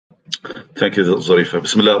Thank you, Zarifa.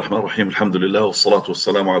 Bismillah ar-Rahman ar-Rahim. Alhamdulillah. Wassalatu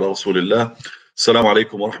wassalamu ala Rasulillah. Assalamu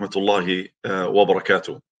alaikum wa rahmatullahi wa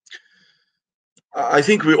barakatuh. I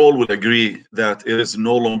think we all will agree that it is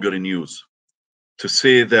no longer in use to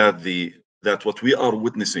say that what we are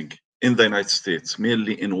witnessing in the United States,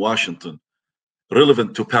 mainly in Washington,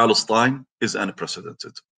 relevant to Palestine, is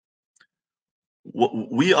unprecedented.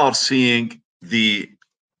 We are seeing the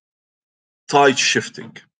tide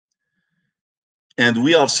shifting, and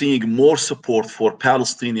we are seeing more support for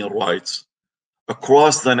Palestinian rights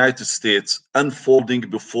across the United States unfolding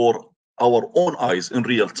before our own eyes in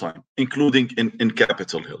real time, including in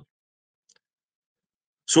Capitol Hill.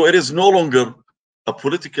 So it is no longer a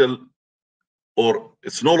political, or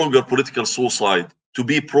it's no longer political suicide to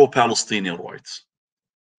be pro-Palestinian rights.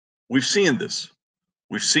 We've seen this.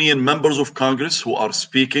 We've seen members of Congress who are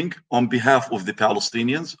speaking on behalf of the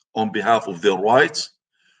Palestinians, on behalf of their rights,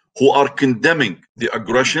 who are condemning the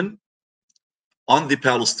aggression on the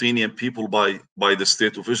Palestinian people by the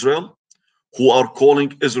state of Israel, who are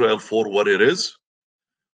calling Israel for what it is,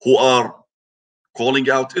 who are calling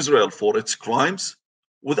out Israel for its crimes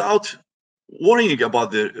without worrying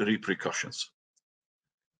about the repercussions.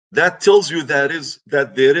 That tells you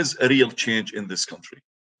that there is a real change in this country,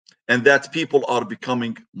 and that people are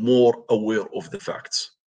becoming more aware of the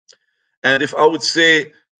facts. And if I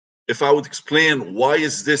would explain why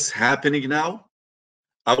is this happening now,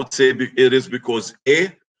 I would say it is because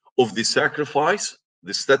of the sacrifice,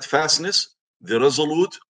 the steadfastness, the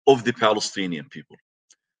resolute of the Palestinian people.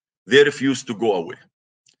 They refuse to go away,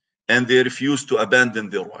 and they refuse to abandon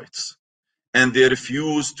their rights, and they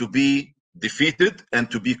refuse to be defeated and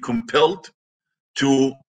to be compelled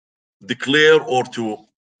to declare or to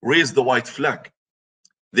raise the white flag.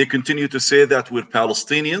 They continue to say that we're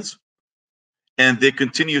Palestinians, and they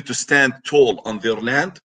continue to stand tall on their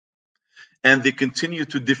land, and they continue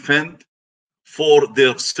to defend for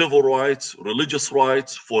their civil rights, religious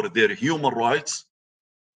rights, for their human rights.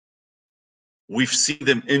 We've seen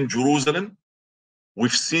them in Jerusalem.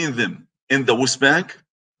 We've seen them in the West Bank.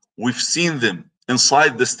 We've seen them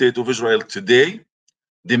inside the state of Israel today,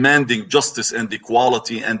 demanding justice and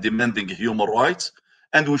equality and demanding human rights.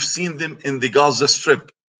 And we've seen them in the Gaza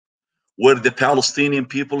Strip, where the Palestinian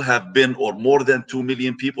people have been, or more than 2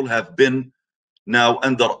 million people have been now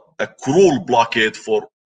under a cruel blockade for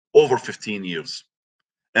over 15 years.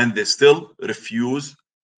 And they still refuse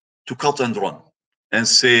to cut and run and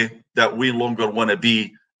say that we no longer want to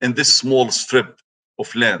be in this small strip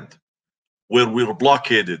of land where we're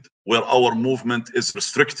blockaded, where our movement is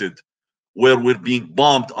restricted, where we're being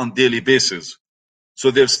bombed on daily basis. So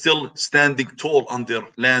they're still standing tall on their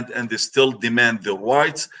land, and they still demand their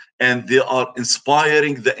rights, and they are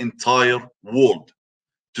inspiring the entire world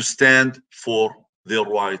to stand for their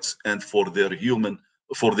rights and for their human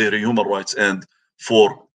rights and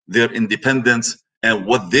for their independence and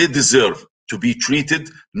what they deserve to be treated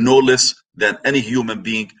no less than any human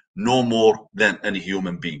being, no more than any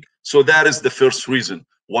human being. So that is the first reason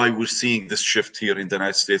why we're seeing this shift here in the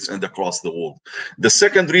United States and across the world. The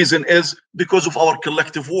second reason is because of our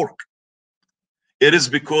collective work. It is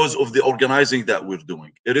because of the organizing that we're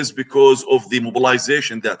doing. It is because of the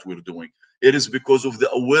mobilization that we're doing. It is because of the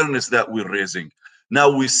awareness that we're raising. Now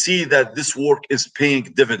we see that this work is paying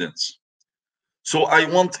dividends. So I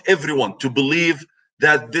want everyone to believe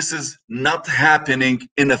that this is not happening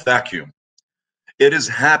in a vacuum. It is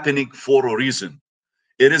happening for a reason.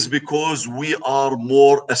 It is because we are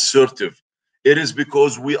more assertive. It is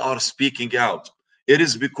because we are speaking out. It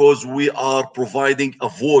is because we are providing a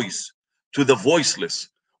voice to the voiceless.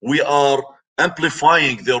 We are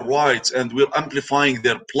amplifying their rights, and we're amplifying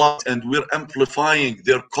their plight, and we're amplifying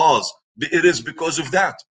their cause. It is because of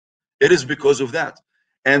that. It is because of that.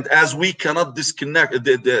 And as we cannot disconnect,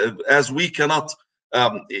 as we cannot,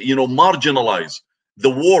 marginalize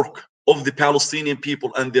the work of the Palestinian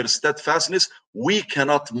people and their steadfastness, we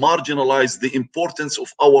cannot marginalize the importance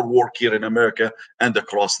of our work here in America and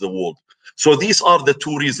across the world. So these are the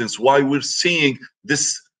two reasons why we're seeing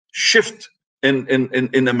this shift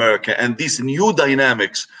in America and these new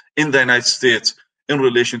dynamics in the United States in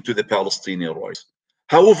relation to the Palestinian rights.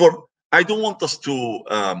 However, I don't want us to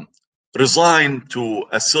resign to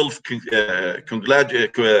a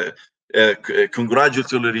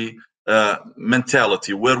congratulatory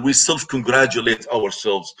mentality where we self-congratulate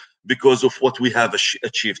ourselves because of what we have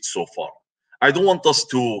achieved so far. I don't want us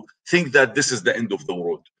to think that this is the end of the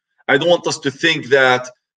road. I don't want us to think that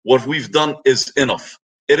what we've done is enough.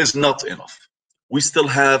 It is not enough. We still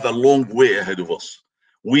have a long way ahead of us.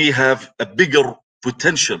 We have a bigger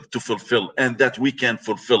potential to fulfill, and that we can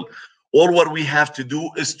fulfill. All what we have to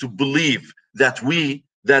do is to believe that we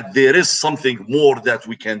that there is something more that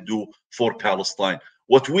we can do for Palestine.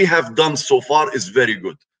 What we have done so far is very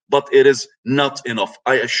good, but it is not enough.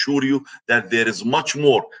 I assure you that there is much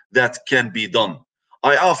more that can be done.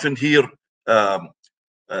 I often hear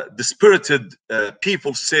dispirited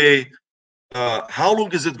people say, how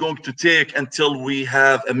long is it going to take until we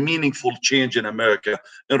have a meaningful change in America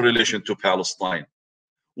in relation to Palestine?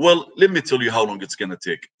 Well, let me tell you how long it's going to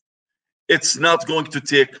take. It's not going to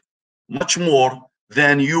take much more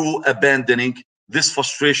than you abandoning this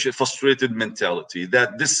frustrated mentality,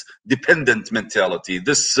 that this dependent mentality,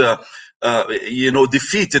 this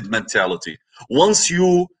defeated mentality. Once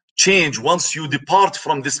you change, once you depart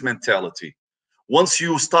from this mentality, once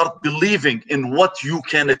you start believing in what you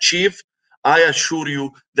can achieve, I assure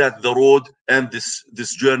you that the road and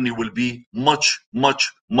this journey will be much,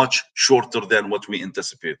 much, much shorter than what we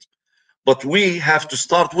anticipate. But we have to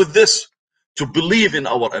start with this, to believe in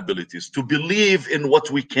our abilities, to believe in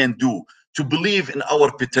what we can do, to believe in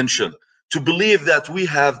our potential, to believe that we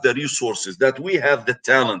have the resources, that we have the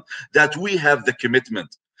talent, that we have the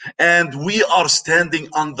commitment, and we are standing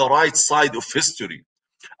on the right side of history.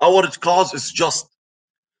 Our cause is just.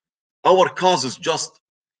 Our cause is just.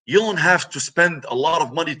 You don't have to spend a lot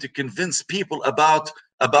of money to convince people about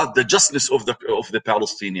the justness of the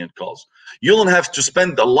Palestinian cause. You don't have to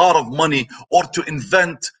spend a lot of money or to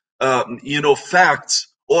invent facts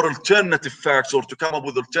or alternative facts, or to come up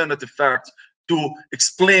with alternative facts to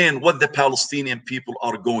explain what the Palestinian people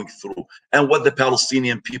are going through and what the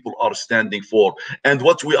Palestinian people are standing for and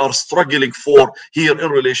what we are struggling for here in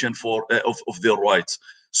relation of their rights.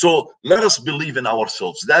 So let us believe in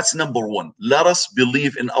ourselves. That's number one. Let us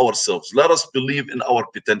believe in ourselves. Let us believe in our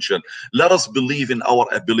potential. Let us believe in our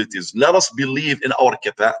abilities. Let us believe in our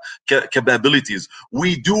capabilities.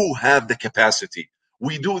 We do have the capacity.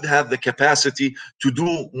 We do have the capacity to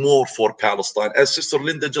do more for Palestine. As Sister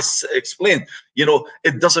Linda just explained,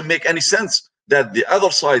 it doesn't make any sense that the other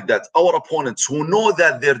side, that our opponents who know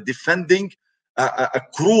that they're defending a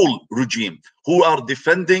cruel regime, who are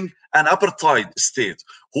defending an apartheid state,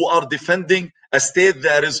 who are defending a state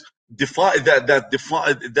that is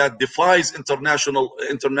that defies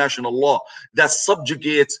international law, that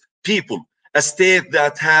subjugates people, a state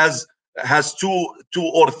that has two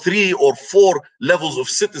or three or four levels of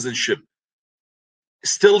citizenship.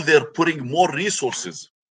 Still, they're putting more resources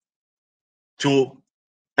to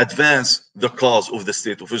advance the cause of the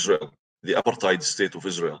state of Israel, the apartheid state of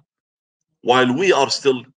Israel, while we are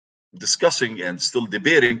still discussing and still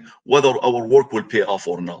debating whether our work will pay off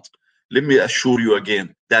or not. Let me assure you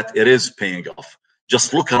again that it is paying off.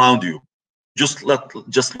 Just look around you. Just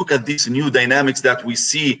look at these new dynamics that we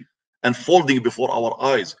see unfolding before our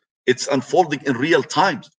eyes. It's unfolding in real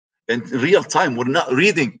time. In real time, we're not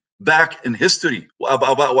reading back in history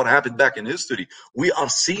about what happened back in history. We are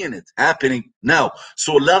seeing it happening now.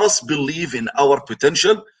 So let us believe in our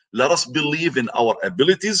potential. Let us believe in our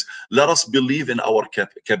abilities. Let us believe in our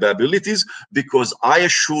capabilities, because I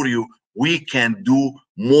assure you, we can do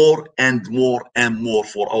more and more and more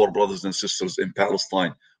for our brothers and sisters in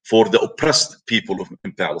Palestine, for the oppressed people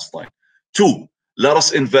in Palestine. Two, let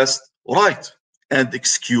us invest right and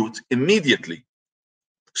execute immediately.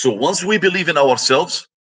 So once we believe in ourselves,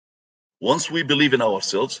 once we believe in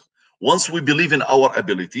ourselves, once we believe in our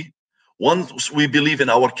ability, once we believe in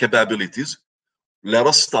our capabilities, let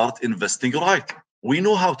us start investing right. We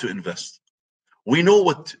know how to invest. We know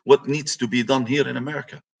what needs to be done here in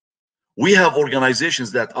America. We have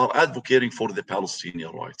organizations that are advocating for the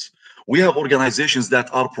Palestinian rights. We have organizations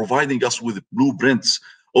that are providing us with blueprints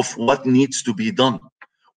of what needs to be done.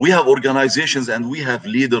 We have organizations and we have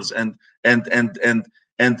leaders and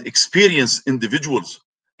experienced individuals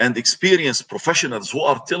and experienced professionals who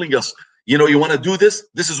are telling us, you want to do this?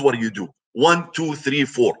 This is what you do. 1, 2, 3,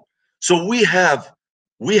 4. So we have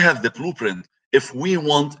the blueprint if we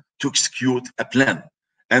want to execute a plan.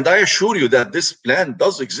 And I assure you that this plan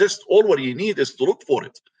does exist. All what you need is to look for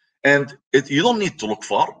it. And you don't need to look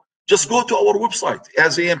far. Just go to our website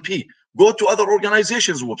as AMP. Go to other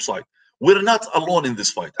organizations' website. We're not alone in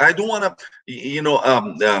this fight. I don't want to,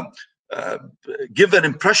 give an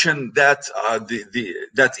impression that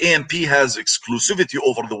that AMP has exclusivity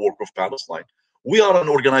over the work of Palestine. We are an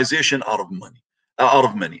organization out of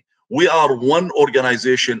many. We are one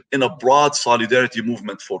organization in a broad solidarity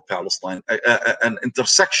movement for Palestine, an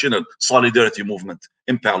intersectional solidarity movement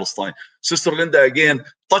in Palestine. Sister Linda again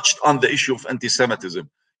touched on the issue of anti-Semitism.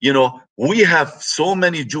 We have so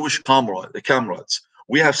many Jewish comrades.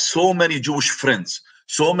 We have so many Jewish friends,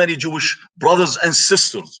 so many Jewish brothers and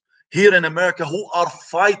sisters here in America who are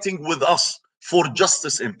fighting with us for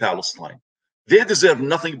justice in Palestine. They deserve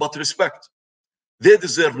nothing but respect. they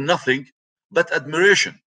deserve nothing but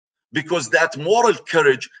admiration, because that moral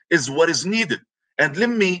courage is what is needed. And let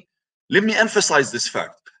me emphasize this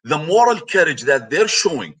fact: the moral courage that they're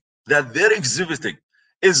showing, that they're exhibiting,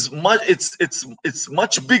 is much it's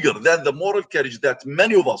much bigger than the moral courage that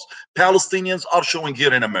many of us Palestinians are showing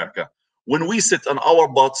here in America. When we sit on our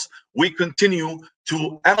butts, we continue to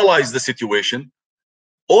analyze the situation,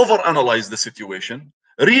 overanalyze the situation,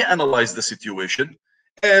 reanalyze the situation,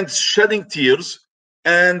 and shedding tears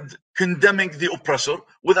and condemning the oppressor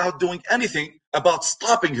without doing anything about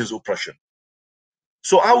stopping his oppression.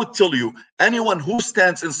 So I would tell you, anyone who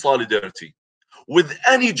stands in solidarity with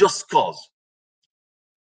any just cause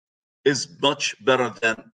is much better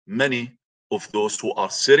than many of those who are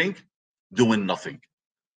sitting doing nothing.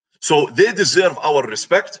 So they deserve our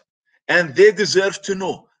respect, and they deserve to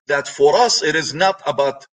know that for us, it is not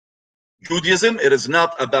about Judaism, it is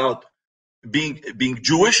not about being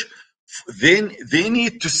Jewish. They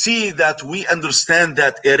need to see that we understand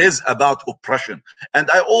that it is about oppression.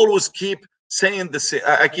 And I always keep saying this,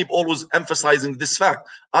 I keep always emphasizing this fact.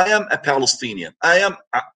 I am a Palestinian, I am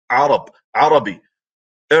Arab,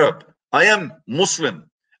 I am Muslim,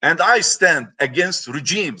 and I stand against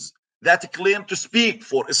regimes that claim to speak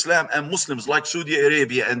for Islam and Muslims, like Saudi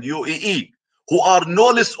Arabia and UAE, who are no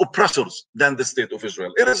less oppressors than the state of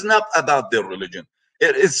Israel. It is not about their religion.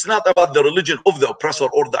 It's not about the religion of the oppressor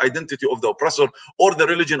or the identity of the oppressor or the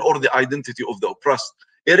religion or the identity of the oppressed.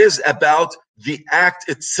 It is about the act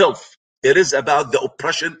itself. It is about the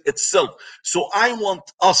oppression itself. So I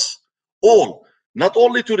want us all not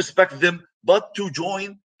only to respect them, but to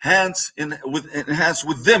join hands in hands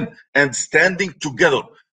with them and standing together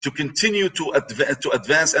to continue to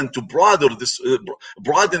advance and to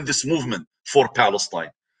broaden this movement for Palestine.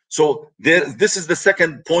 So this is the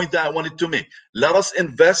second point that I wanted to make. Let us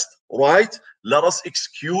invest right. Let us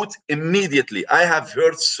execute immediately. I have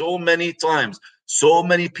heard so many times, so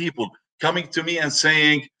many people coming to me and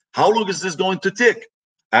saying, how long is this going to take?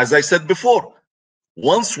 As I said before,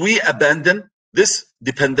 once we abandon this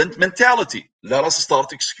dependent mentality, let us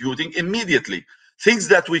start executing immediately. Things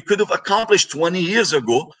that we could have accomplished 20 years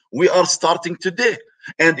ago, we are starting today.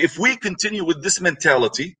 And if we continue with this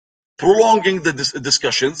mentality, prolonging the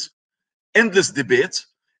discussions, endless debates,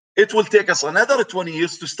 it will take us another 20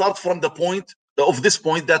 years to start from the point of this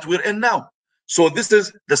point that we're in now. So this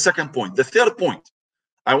is the second point. The third point,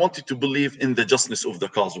 I want you to believe in the justness of the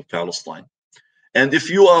cause of Palestine. And if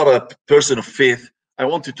you are a person of faith, I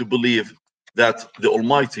want you to believe that the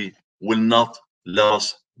Almighty will not let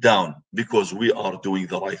us down, because we are doing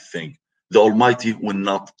the right thing. The Almighty will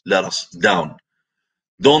not let us down.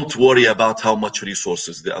 Don't worry about how much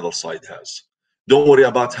resources the other side has. Don't worry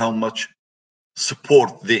about how much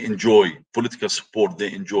support they enjoy, political support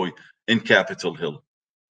they enjoy in Capitol Hill.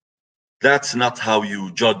 That's not how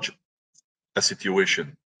you judge a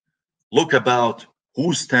situation. Look about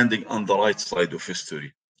who's standing on the right side of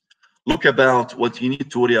history. Look about what you need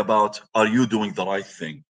to worry about. Are you doing the right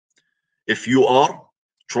thing? If you are,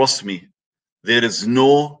 trust me, there is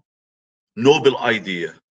no noble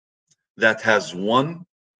idea that has won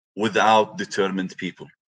without determined people.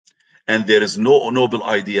 And there is no noble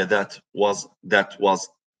idea that was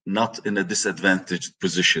not in a disadvantaged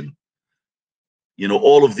position. You know,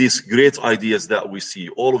 all of these great ideas that we see,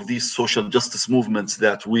 all of these social justice movements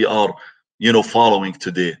that we are, you know, following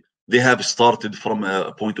today, they have started from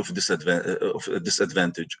a point of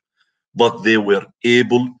disadvantage, but they were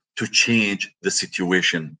able to change the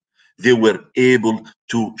situation. They were able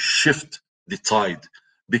to shift the tide,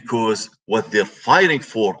 because what they're fighting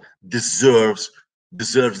for deserves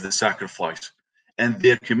the sacrifice, and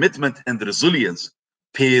their commitment and resilience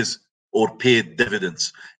paid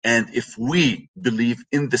dividends. And if we believe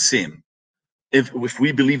in the same, if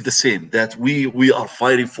we believe the same, that we are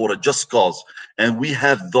fighting for a just cause, and we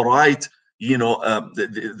have the right, you know,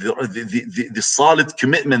 the solid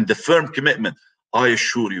commitment, the firm commitment, I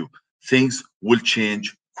assure you, things will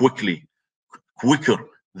change quickly, quicker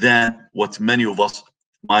than what many of us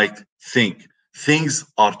might think. Things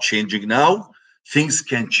are changing now. Things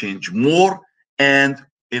can change more and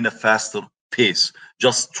in a faster pace.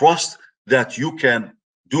 Just trust that you can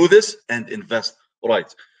do this and invest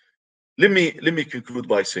right. Let me conclude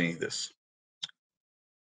by saying this.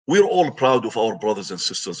 We're all proud of our brothers and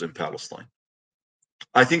sisters in Palestine.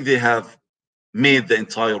 I think they have made the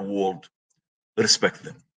entire world respect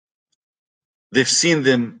them. They've seen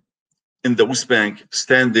them in the West Bank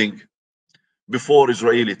standing before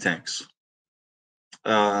Israeli tanks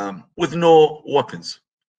with no weapons,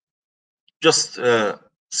 just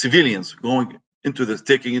civilians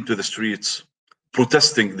taking into the streets,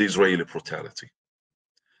 protesting the Israeli brutality.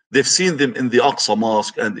 They've seen them in the Aqsa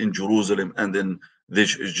Mosque and in Jerusalem and in the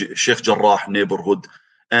Sheikh Jarrah neighborhood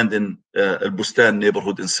and in Al Bustan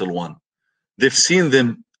neighborhood in Silwan. They've seen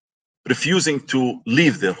them refusing to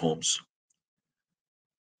leave their homes,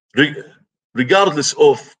 regardless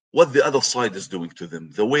of what the other side is doing to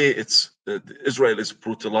them, the way Israel is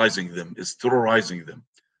brutalizing them, is terrorizing them.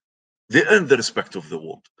 They earn the respect of the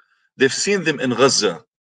world. They've seen them in Gaza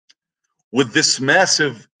with this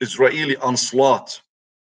massive Israeli onslaught,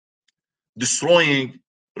 destroying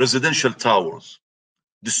residential towers,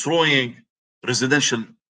 destroying residential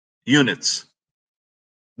units,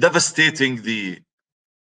 devastating the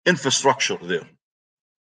infrastructure there,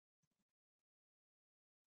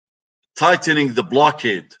 tightening the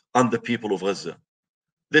blockade on the people of Gaza.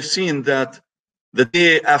 They've seen that the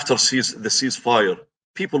day after the ceasefire,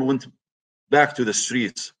 people went back to the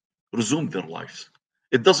streets, resumed their lives.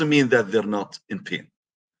 It doesn't mean that they're not in pain.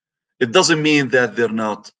 It doesn't mean that they're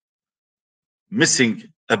not missing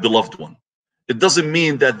a beloved one. It doesn't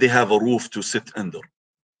mean that they have a roof to sit under.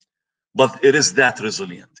 But it is that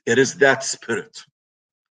resilient. It is that spirit.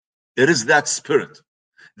 It is that spirit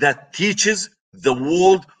that teaches the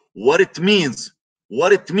world what it means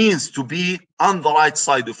to be on the right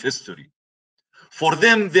side of history. For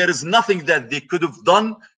them, there is nothing that they could have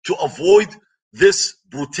done to avoid this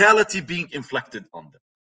brutality being inflicted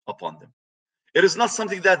upon them. It is not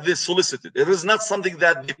something that they solicited. It is not something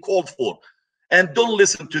that they called for. And don't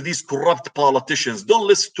listen to these corrupt politicians. Don't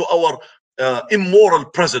listen to our immoral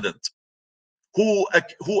president who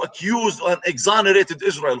accused and exonerated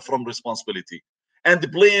Israel from responsibility and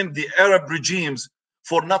blamed the Arab regimes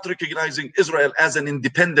for not recognizing Israel as an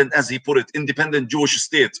independent, as he put it, independent Jewish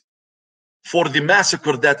state, for the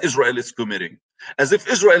massacre that Israel is committing. As if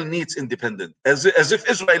Israel needs independence, as if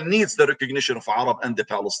Israel needs the recognition of Arab and the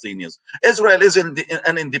Palestinians. Israel isn't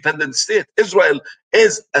an independent state. Israel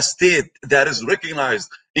is a state that is recognized,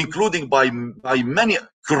 including by many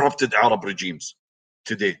corrupted Arab regimes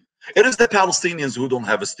today. It is the Palestinians who don't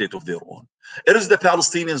have a state of their own. It is the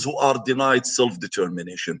Palestinians who are denied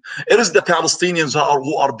self-determination. It is the Palestinians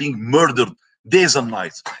who are being murdered days and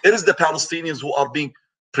nights. It is the Palestinians who are being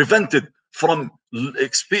prevented from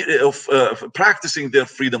practicing their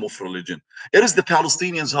freedom of religion. It is the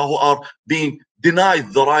Palestinians who are being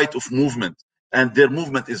denied the right of movement, and their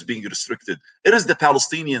movement is being restricted. It is the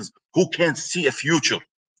Palestinians who can't see a future.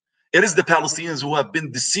 It is the Palestinians who have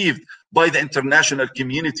been deceived by the international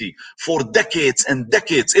community for decades and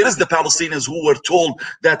decades. It is the Palestinians who were told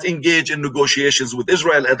that engage in negotiations with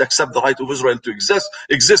Israel and accept the right of Israel to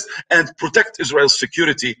exist and protect Israel's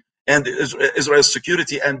security and Israel's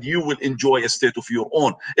security, and you will enjoy a state of your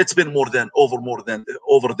own. It's been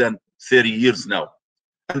over than 30 years now,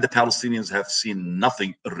 and the Palestinians have seen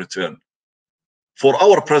nothing in return. For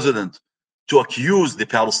our president to accuse the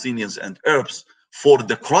Palestinians and Arabs for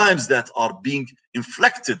the crimes that are being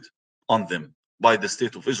inflicted on them by the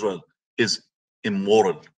state of Israel is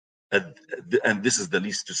immoral, and this is the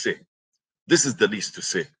least to say. This is the least to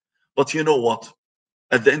say. But you know what?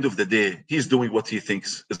 At the end of the day, he's doing what he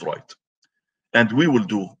thinks is right. And we will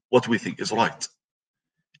do what we think is right.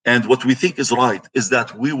 And what we think is right is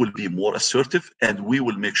that we will be more assertive, and we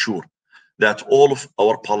will make sure that all of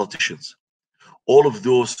our politicians, all of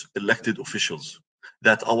those elected officials,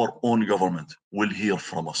 that our own government will hear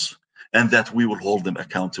from us, and that we will hold them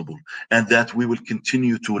accountable, and that we will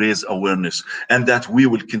continue to raise awareness, and that we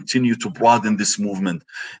will continue to broaden this movement.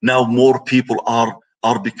 Now more people are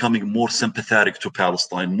becoming more sympathetic to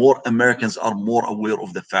Palestine. More Americans are more aware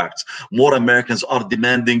of the facts. More Americans are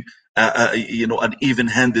demanding an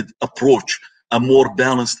even-handed approach, a more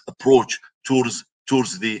balanced approach towards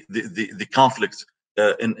the conflict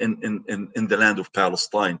in the land of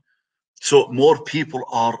Palestine. So more people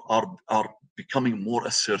are becoming more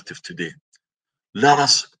assertive today. Let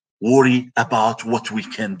us worry about what we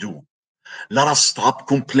can do. Let us stop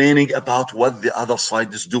complaining about what the other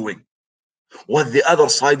side is doing. What the other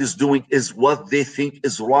side is doing is what they think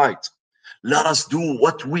is right. Let us do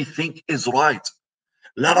what we think is right.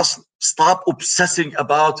 Let us stop obsessing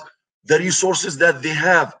about the resources that they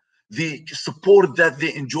have, the support that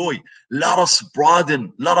they enjoy. Let us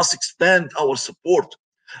broaden, let us expand our support.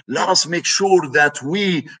 Let us make sure that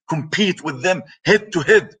we compete with them head to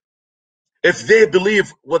head. If they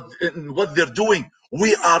believe in what they're doing,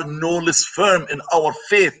 we are no less firm in our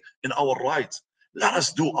faith, in our rights. Let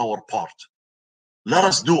us do our part. Let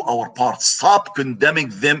us do our part. Stop condemning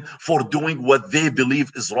them for doing what they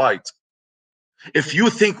believe is right. If you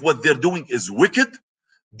think what they're doing is wicked,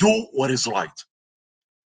 do what is right.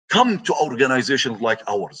 Come to organizations like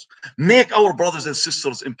ours. Make our brothers and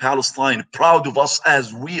sisters in Palestine proud of us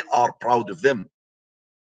as we are proud of them.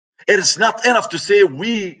 It is not enough to say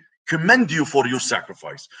we commend you for your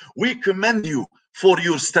sacrifice. We commend you for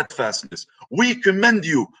your steadfastness. We commend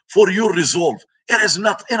you for your resolve. It is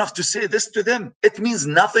not enough to say this to them. It means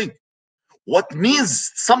nothing. What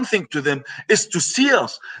means something to them is to see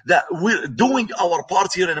us that we're doing our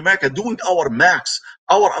part here in America, doing our max,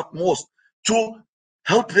 our utmost to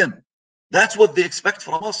help them. That's what they expect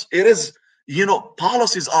from us. It is, you know,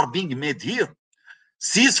 policies are being made here.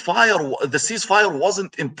 The ceasefire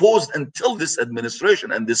wasn't imposed until this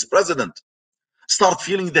administration and this president start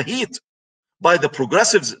feeling the heat by the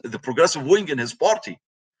progressives, the progressive wing in his party.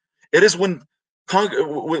 It is when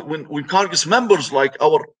Congress members like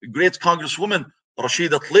our great Congresswoman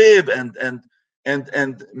Rashida Tlaib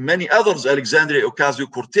and many others, Alexandria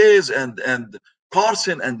Ocasio-Cortez and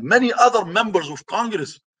Carson and many other members of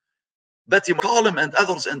Congress, Betty McCollum and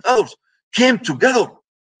others came together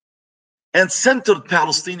and centered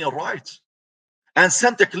Palestinian rights and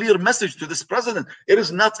sent a clear message to this president. It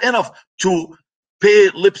is not enough to pay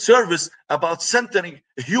lip service about centering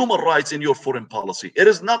human rights in your foreign policy. It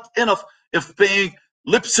is not enough if paying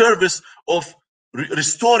lip service of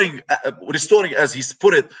restoring, as he's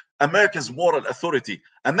put it, America's moral authority.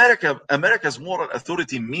 America's moral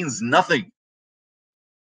authority means nothing.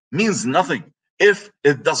 Means nothing if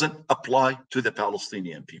it doesn't apply to the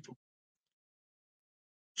Palestinian people.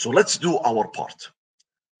 So let's do our part.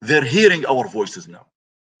 They're hearing our voices now,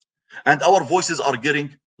 and our voices are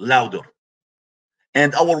getting louder,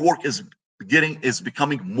 and our work is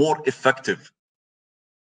becoming more effective.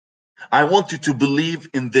 I want you to believe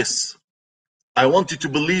in this. I want you to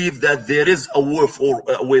believe that there is a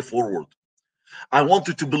way forward. I want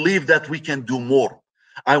you to believe that we can do more.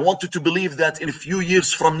 I want you to believe that in a few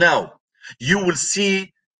years from now, you will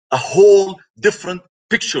see a whole different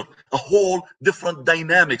picture, a whole different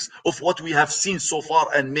dynamics of what we have seen so far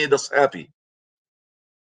and made us happy.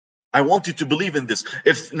 I want you to believe in this.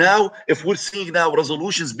 If we're seeing now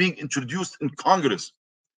resolutions being introduced in Congress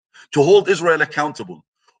to hold Israel accountable,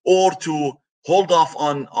 or to hold off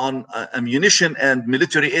on ammunition and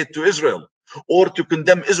military aid to Israel, or to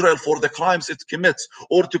condemn Israel for the crimes it commits,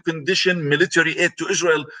 or to condition military aid to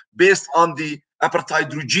Israel based on the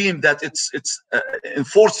apartheid regime that it's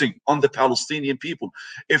enforcing on the Palestinian people.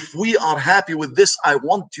 If we are happy with this, I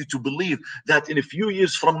want you to believe that in a few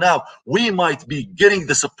years from now, we might be getting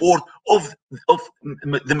the support of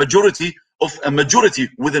the majority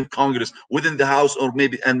within Congress, within the House, or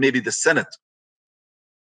maybe the Senate,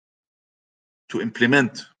 to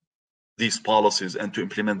implement these policies and to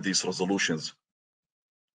implement these resolutions.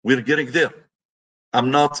 We're getting there. I'm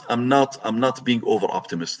not being over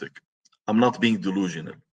optimistic. I'm not being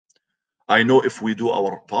delusional. I know if we do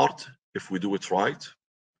our part, if we do it right,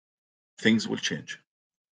 things will change.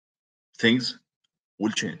 Things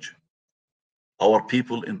will change. Our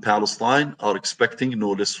people in Palestine are expecting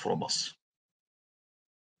no less from us.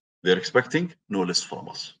 They're expecting no less from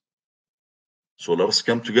us. So let us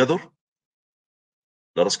come together.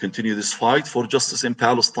 Let us continue this fight for justice in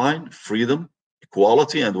Palestine, freedom,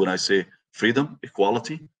 equality. And when I say freedom,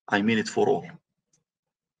 equality, I mean it for all.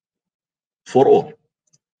 For all.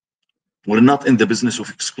 We're not in the business of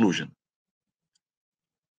exclusion.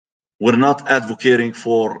 We're not advocating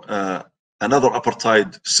for another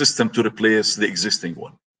apartheid system to replace the existing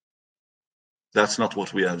one. That's not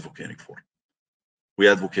what we're advocating for. We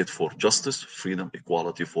advocate for justice, freedom,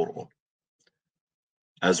 equality for all.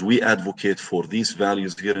 As we advocate for these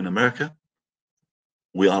values here in America,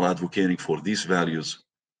 we are advocating for these values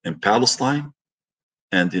in Palestine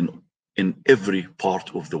and in every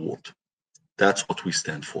part of the world. That's what we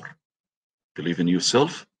stand for. Believe in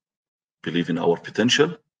yourself, believe in our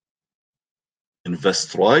potential,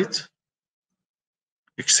 invest right,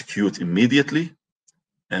 execute immediately,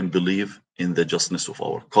 and believe in the justness of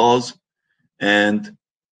our cause and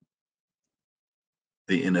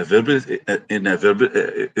the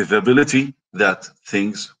inevitability that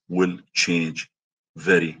things will change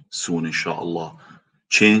very soon, inshallah.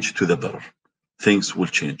 Change to the better. Things will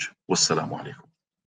change. Wassalamu alaikum.